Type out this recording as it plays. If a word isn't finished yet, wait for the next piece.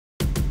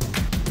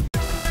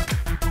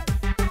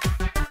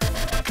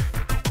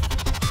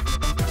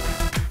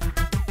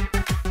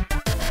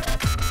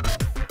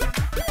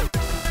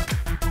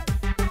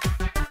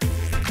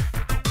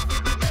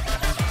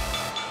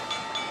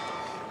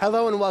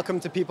Hello and welcome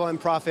to People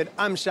and Profit.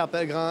 I'm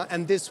Pellegrin,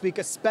 and this week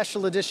a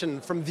special edition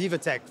from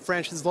VivaTech,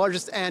 France's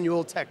largest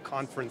annual tech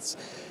conference.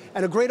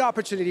 And a great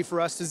opportunity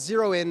for us to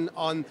zero in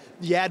on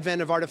the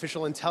advent of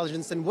artificial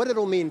intelligence and what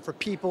it'll mean for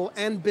people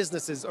and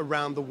businesses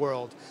around the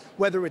world.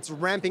 Whether it's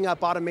ramping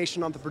up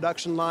automation on the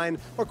production line,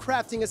 or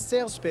crafting a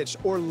sales pitch,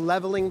 or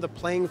leveling the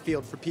playing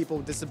field for people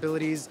with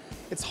disabilities,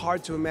 it's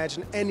hard to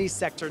imagine any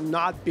sector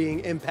not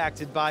being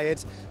impacted by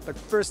it. But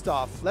first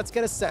off, let's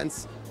get a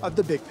sense of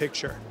the big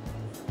picture.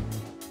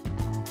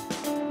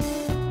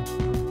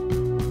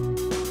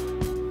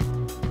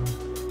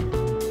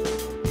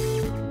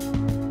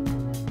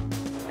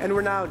 And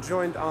we're now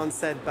joined on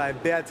set by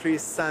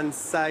Beatriz Sanz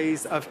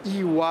Saiz of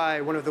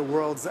EY, one of the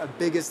world's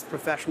biggest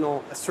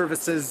professional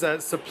services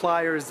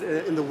suppliers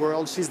in the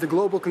world. She's the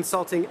global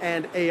consulting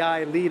and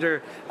AI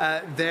leader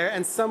there,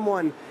 and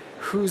someone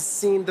who's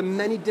seen the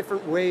many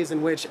different ways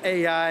in which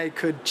AI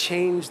could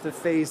change the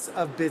face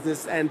of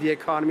business and the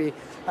economy.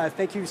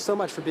 Thank you so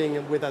much for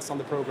being with us on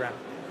the program.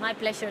 My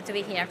pleasure to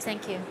be here.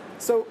 Thank you.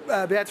 So,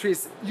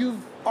 Beatriz,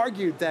 you've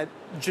argued that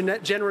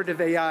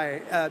generative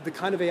AI, the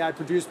kind of AI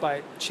produced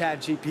by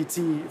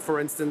ChatGPT,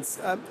 for instance,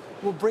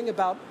 will bring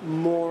about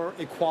more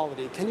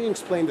equality. Can you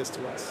explain this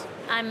to us?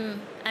 I'm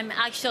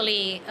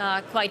actually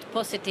quite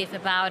positive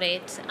about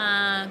it.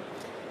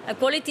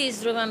 Equality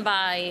is driven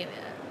by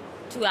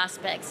two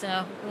aspects.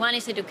 One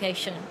is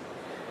education,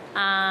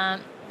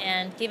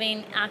 and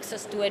giving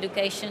access to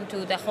education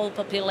to the whole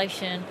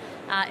population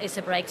is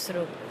a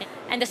breakthrough.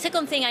 And the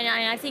second thing, and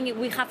I think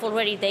we have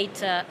already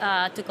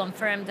data to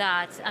confirm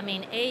that,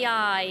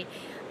 AI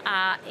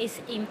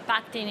is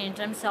impacting in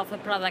terms of a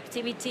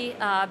productivity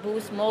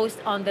boost most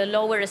on the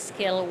lower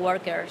skill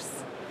workers.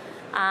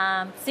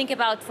 Think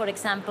about, for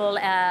example,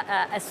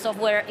 a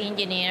software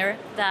engineer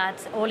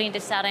that all in a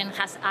sudden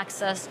has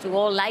access to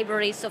all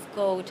libraries of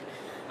code.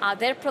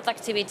 Their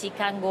productivity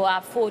can go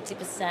up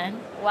 40%,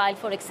 while,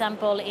 for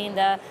example, in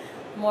the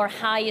more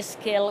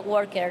high-skill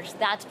workers,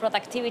 that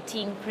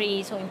productivity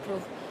increase or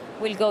improve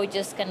will go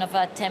just kind of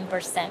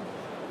 10%.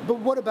 But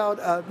what about,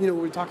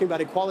 we're talking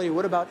about equality,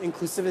 what about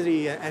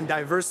inclusivity and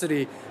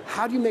diversity?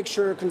 How do you make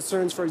sure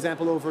concerns, for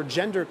example, over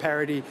gender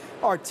parity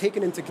are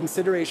taken into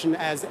consideration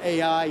as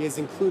AI is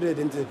included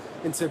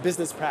into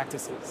business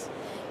practices?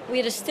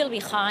 We are still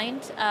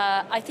behind.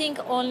 I think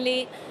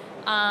only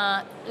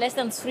less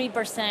than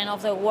 3%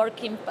 of the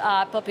working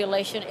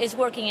population is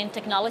working in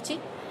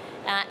technology.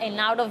 And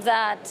out of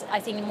that,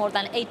 I think more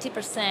than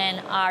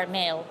 80% are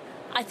male.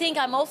 I think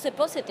I'm also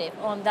positive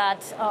on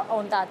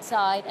that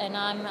side, and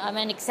I'm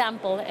an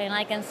example, and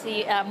I can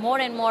see more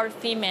and more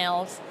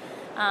females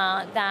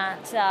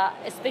that,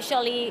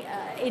 especially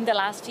in the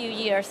last few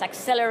years,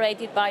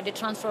 accelerated by the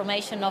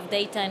transformation of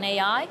data and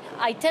AI.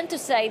 I tend to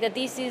say that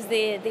this is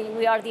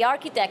we are the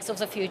architects of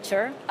the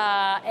future,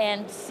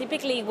 and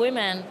typically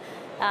women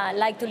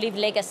like to leave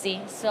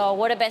legacy. So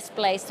what a best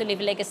place to leave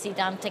legacy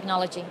than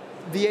technology.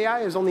 The AI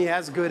is only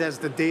as good as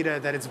the data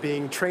that it's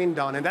being trained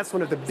on, and that's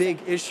one of the big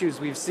issues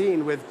we've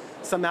seen with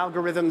some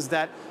algorithms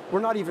that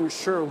we're not even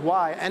sure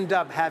why end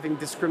up having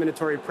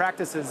discriminatory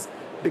practices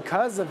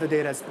because of the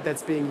data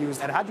that's being used.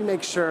 And how do you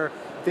make sure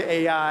the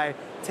AI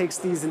takes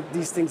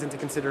these things into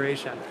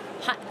consideration?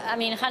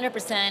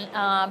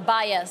 100%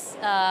 bias,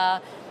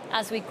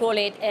 as we call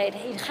it.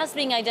 It has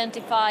been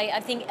identified,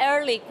 I think,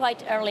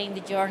 quite early in the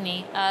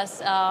journey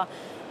as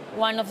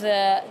one of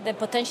the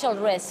potential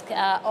risks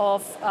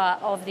of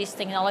this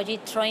technology.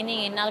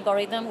 Training an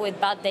algorithm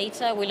with bad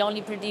data will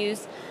only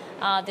produce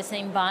the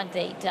same bad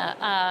data.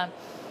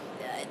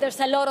 There's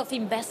a lot of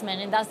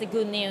investment, and that's the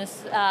good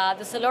news.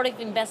 There's a lot of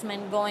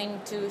investment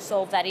going to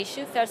solve that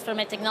issue. First, from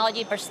a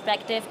technology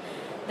perspective,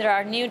 there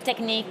are new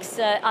techniques,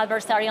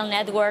 adversarial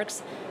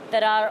networks,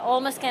 that are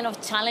almost kind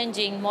of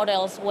challenging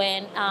models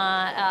when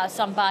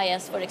some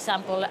bias, for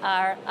example,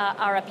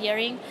 are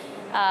appearing.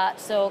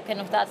 So kind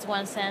of that's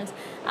one sense.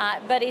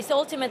 But it's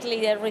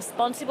ultimately the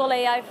responsible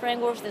AI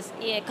frameworks,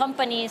 the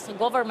companies,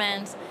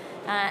 governments,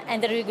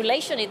 and the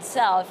regulation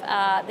itself.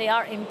 They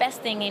are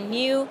investing in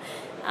new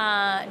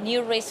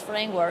risk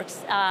frameworks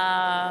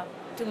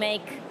to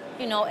make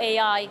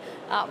AI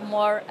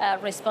more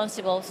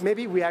responsible.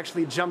 Maybe we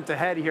actually jumped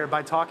ahead here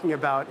by talking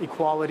about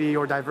equality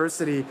or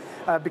diversity,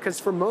 because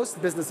for most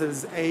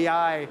businesses,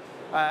 AI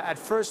at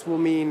first will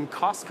mean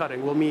cost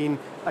cutting, will mean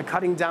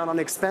cutting down on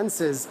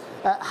expenses.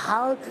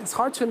 It's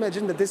hard to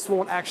imagine that this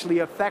won't actually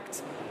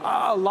affect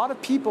a lot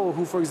of people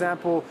who, for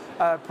example,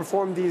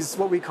 perform these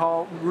what we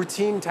call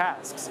routine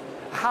tasks.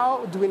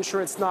 How do we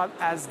ensure it's not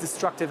as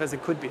destructive as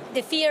it could be?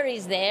 The fear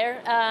is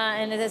there,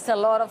 and there's a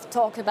lot of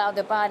talk about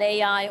the bad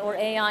AI or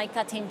AI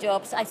cutting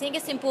jobs. I think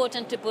it's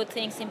important to put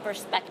things in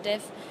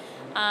perspective.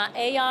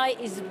 AI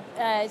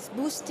is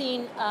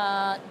boosting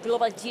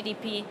global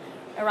GDP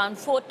around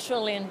 $4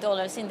 trillion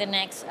in the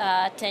next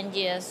 10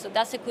 years. So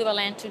that's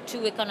equivalent to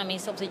 2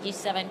 economies of the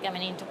G7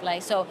 coming into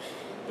play. So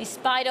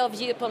despite of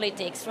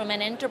geopolitics, from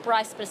an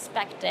enterprise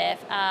perspective,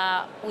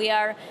 we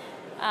are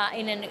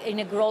in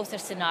a growth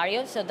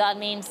scenario. So that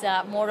means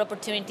more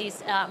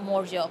opportunities,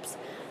 more jobs.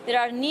 there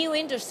are new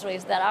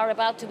industries that are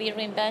about to be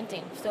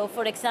reinventing. So,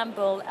 for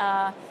example,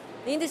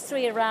 the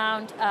industry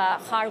around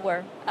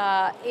hardware,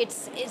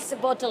 it's a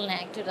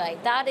bottleneck today.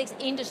 That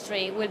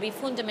industry will be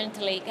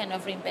fundamentally kind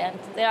of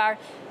reinvented. There are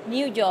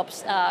new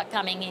jobs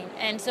coming in.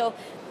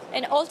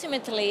 And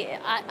ultimately,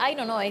 I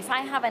don't know, if I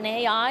have an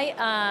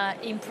AI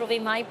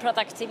improving my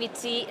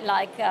productivity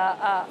like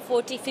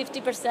 40,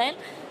 50%,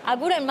 I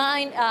wouldn't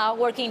mind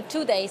working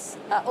 2 days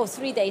or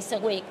 3 days a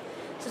week.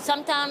 So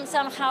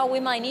somehow we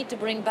might need to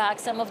bring back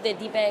some of the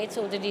debates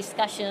or the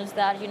discussions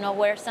that,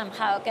 were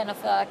somehow kind of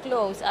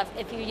closed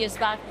a few years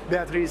back.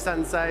 Beatriz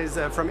Sanz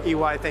Saiz from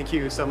EY, thank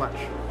you so much.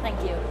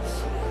 Thank you.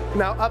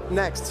 Now up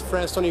next,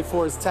 France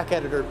 24's tech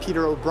editor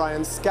Peter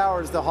O'Brien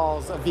scours the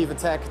halls of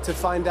VivaTech to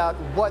find out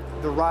what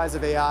the rise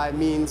of AI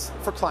means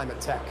for climate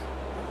tech.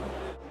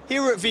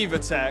 Here at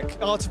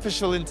VivaTech,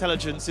 artificial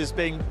intelligence is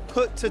being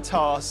put to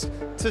task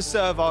to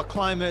serve our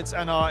climate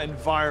and our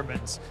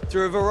environment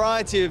through a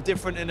variety of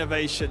different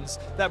innovations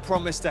that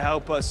promise to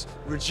help us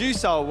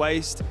reduce our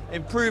waste,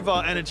 improve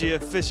our energy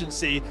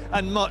efficiency,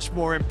 and much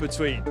more in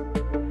between.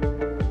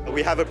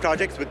 We have a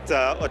project with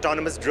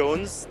autonomous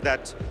drones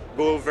that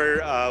go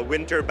over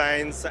wind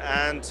turbines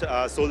and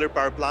solar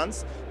power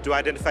plants to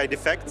identify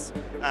defects.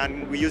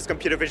 And we use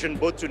computer vision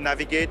both to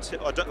navigate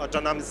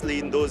autonomously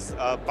in those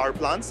power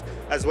plants,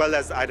 as well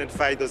as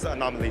identify those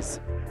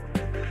anomalies.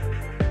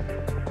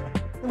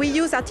 We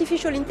use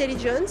artificial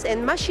intelligence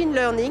and machine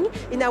learning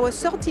in our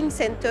sorting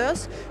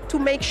centers to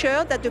make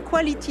sure that the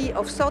quality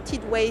of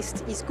sorted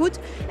waste is good,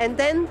 and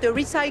then the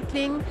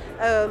recycling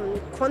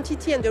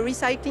quantity and the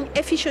recycling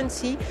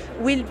efficiency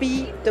will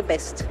be the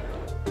best.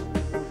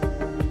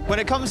 When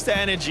it comes to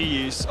energy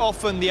use,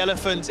 often the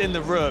elephant in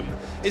the room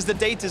is the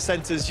data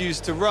centers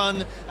used to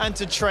run and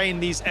to train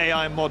these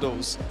AI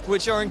models,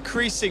 which are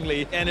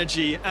increasingly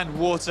energy and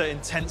water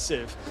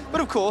intensive.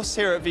 But of course,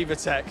 here at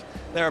VivaTech,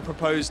 there are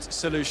proposed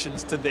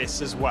solutions to this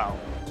as well.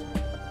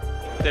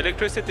 The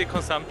electricity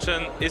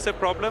consumption is a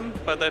problem,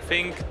 but I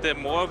think the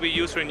more we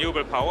use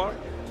renewable power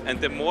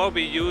and the more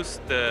we use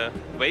the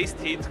waste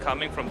heat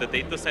coming from the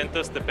data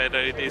centers, the better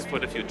it is for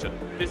the future.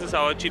 This is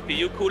our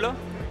GPU cooler,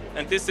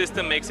 and this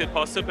system makes it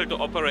possible to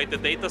operate the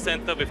data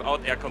center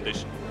without air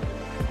conditioning.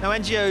 Now,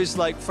 NGOs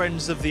like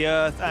Friends of the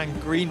Earth and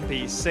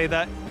Greenpeace say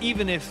that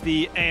even if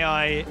the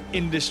AI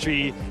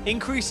industry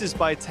increases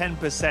by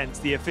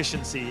 10% the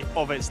efficiency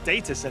of its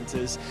data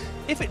centers,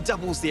 if it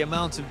doubles the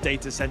amount of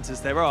data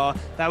centers there are,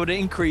 that would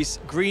increase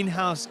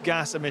greenhouse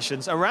gas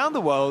emissions around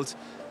the world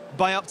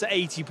by up to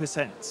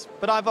 80%.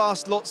 But I've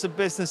asked lots of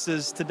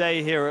businesses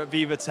today here at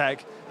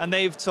VivaTech, and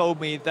they've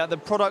told me that the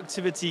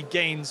productivity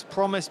gains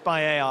promised by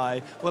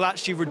AI will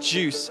actually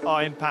reduce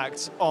our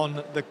impact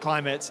on the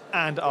climate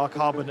and our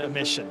carbon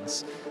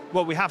emissions.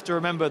 What we have to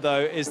remember,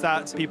 though, is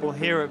that people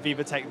here at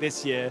VivaTech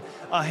this year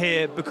are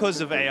here because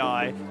of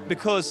AI,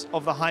 because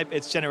of the hype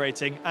it's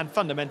generating, and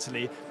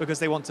fundamentally because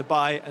they want to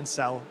buy and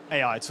sell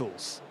AI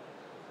tools.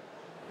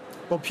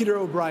 Well, Peter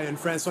O'Brien,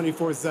 France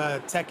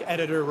 24's tech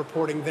editor,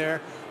 reporting there.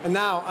 And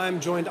now I'm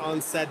joined on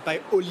set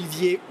by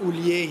Olivier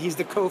Oullier. He's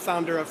the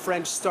co-founder of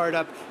French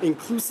startup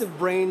Inclusive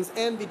Brains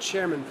and the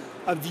chairman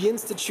of the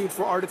Institute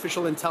for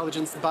Artificial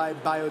Intelligence by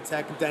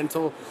Biotech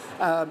Dental.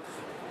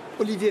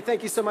 Olivier,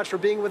 thank you so much for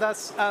being with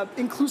us.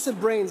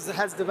 Inclusive Brains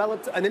has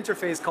developed an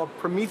interface called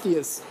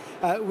Prometheus,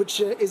 which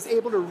is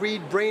able to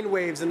read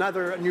brainwaves and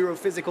other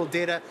neurophysical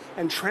data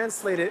and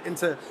translate it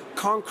into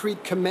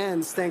concrete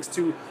commands thanks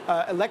to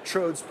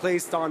electrodes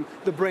placed on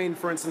the brain,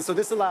 for instance. So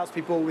this allows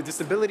people with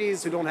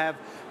disabilities who don't have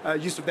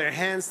use of their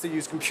hands to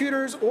use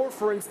computers, or,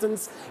 for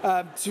instance,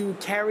 to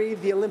carry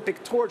the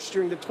Olympic torch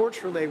during the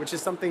torch relay, which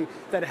is something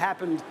that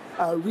happened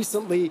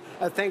recently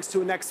thanks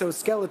to an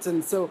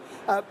exoskeleton. So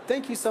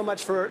thank you so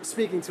much for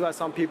speaking to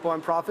us on People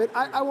and Profit.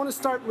 I want to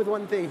start with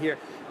one thing here.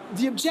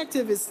 The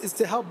objective is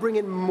to help bring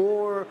in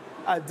more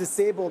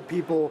disabled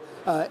people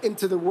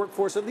into the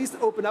workforce, at least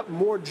open up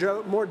more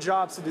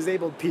jobs to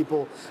disabled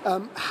people.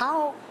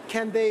 How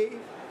can they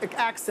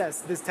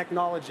access this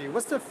technology?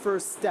 What's the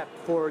first step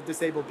for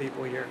disabled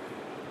people here?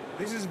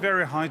 This is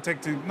very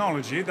high-tech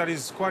technology that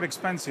is quite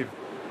expensive.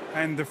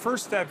 And the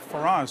first step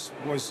for us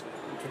was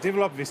to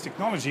develop this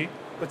technology,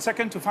 but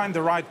second, to find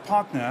the right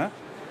partner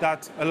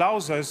that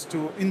allows us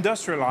to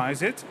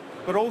industrialize it,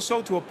 but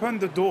also to open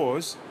the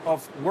doors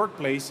of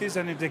workplaces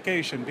and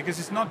education, because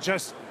it's not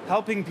just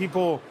helping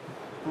people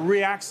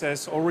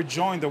re-access or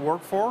rejoin the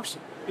workforce,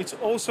 it's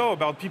also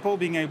about people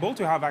being able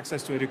to have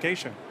access to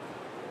education.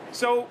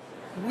 So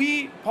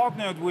we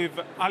partnered with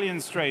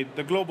Allianz Trade,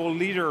 the global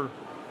leader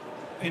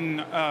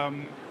in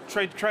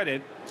trade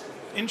credit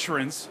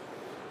insurance,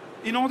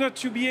 in order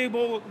to be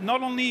able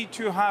not only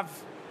to have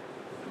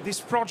this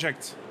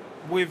project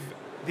with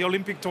the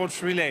Olympic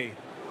torch relay,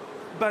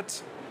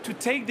 but to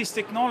take this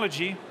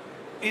technology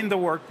in the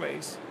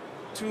workplace,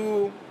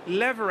 to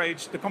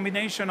leverage the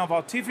combination of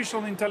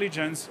artificial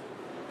intelligence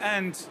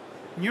and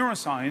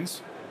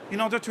neuroscience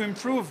in order to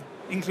improve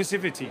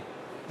inclusivity.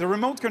 The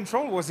remote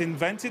control was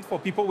invented for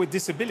people with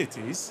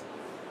disabilities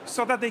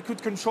so that they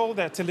could control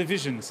their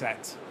television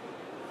set.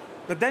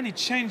 But then it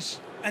changed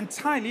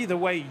entirely the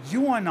way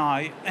you and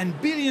I and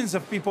billions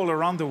of people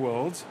around the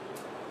world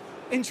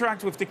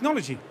interact with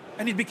technology.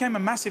 And it became a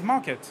massive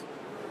market.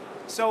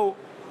 So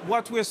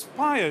what we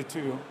aspire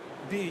to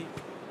be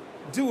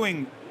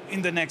doing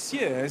in the next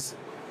years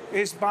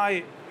is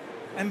by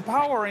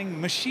empowering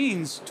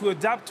machines to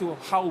adapt to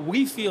how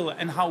we feel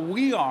and how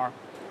we are,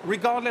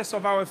 regardless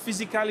of our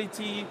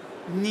physicality,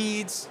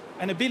 needs,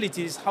 and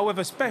abilities,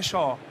 however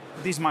special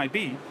these might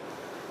be.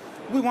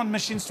 We want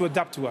machines to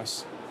adapt to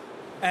us.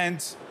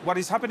 And what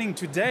is happening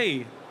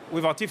today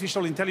with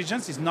artificial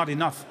intelligence is not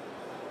enough.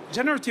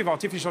 Generative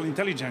artificial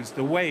intelligence,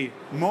 the way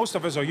most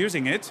of us are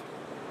using it,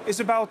 is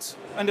about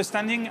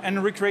understanding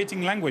and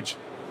recreating language.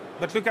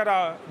 But look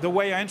at the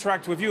way I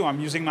interact with you. I'm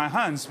using my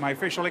hands, my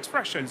facial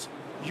expressions.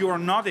 You are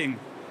nodding.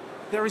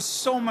 There is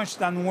so much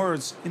than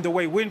words in the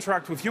way we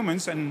interact with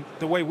humans and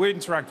the way we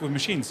interact with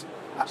machines.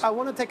 I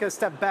want to take a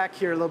step back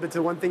here a little bit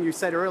to one thing you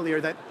said earlier,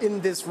 that in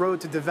this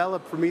road to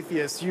develop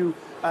Prometheus, you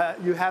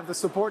have the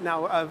support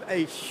now of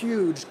a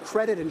huge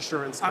credit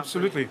insurance company.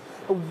 Absolutely.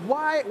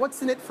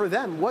 What's in it for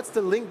them? What's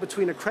the link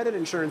between a credit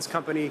insurance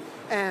company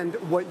and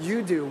what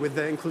you do with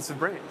the Inclusive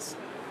Brains?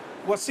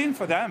 What's in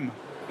for them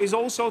is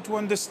also to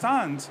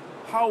understand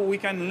how we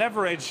can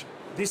leverage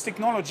this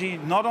technology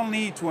not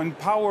only to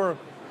empower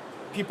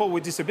people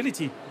with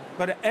disability,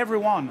 but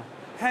everyone.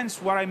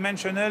 Hence what I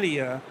mentioned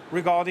earlier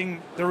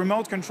regarding the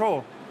remote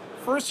control.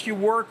 First, you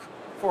work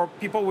for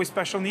people with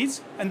special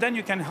needs, and then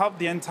you can help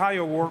the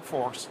entire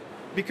workforce.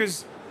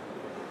 Because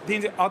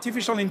the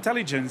artificial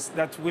intelligence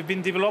that we've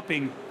been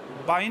developing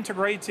by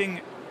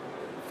integrating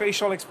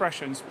facial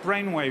expressions,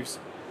 brainwaves,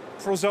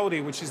 prosody,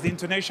 which is the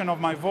intonation of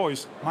my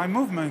voice, my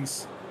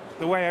movements,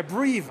 the way I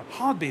breathe,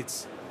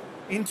 heartbeats,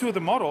 into the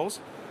models,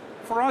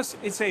 for us,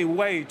 it's a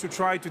way to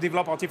try to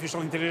develop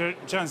artificial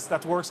intelligence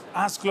that works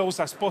as close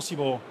as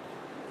possible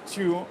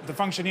to the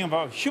functioning of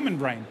a human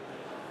brain.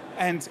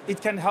 And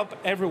it can help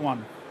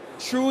everyone.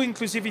 True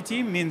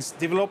inclusivity means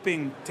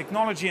developing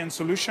technology and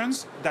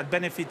solutions that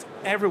benefit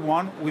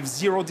everyone with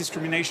zero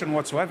discrimination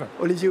whatsoever.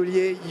 Olivier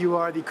Oullier, you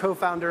are the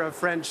co-founder of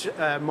French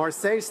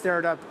Marseille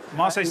startup.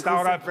 Marseille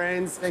startup.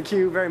 Brains. Thank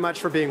you very much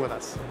for being with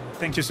us.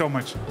 Thank you so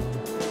much.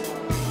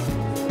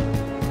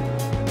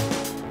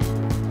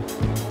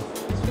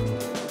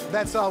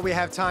 That's all we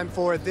have time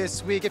for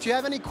this week. If you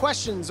have any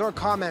questions or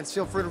comments,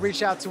 feel free to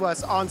reach out to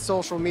us on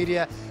social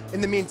media. In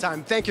the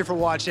meantime, thank you for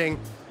watching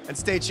and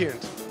stay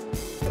tuned.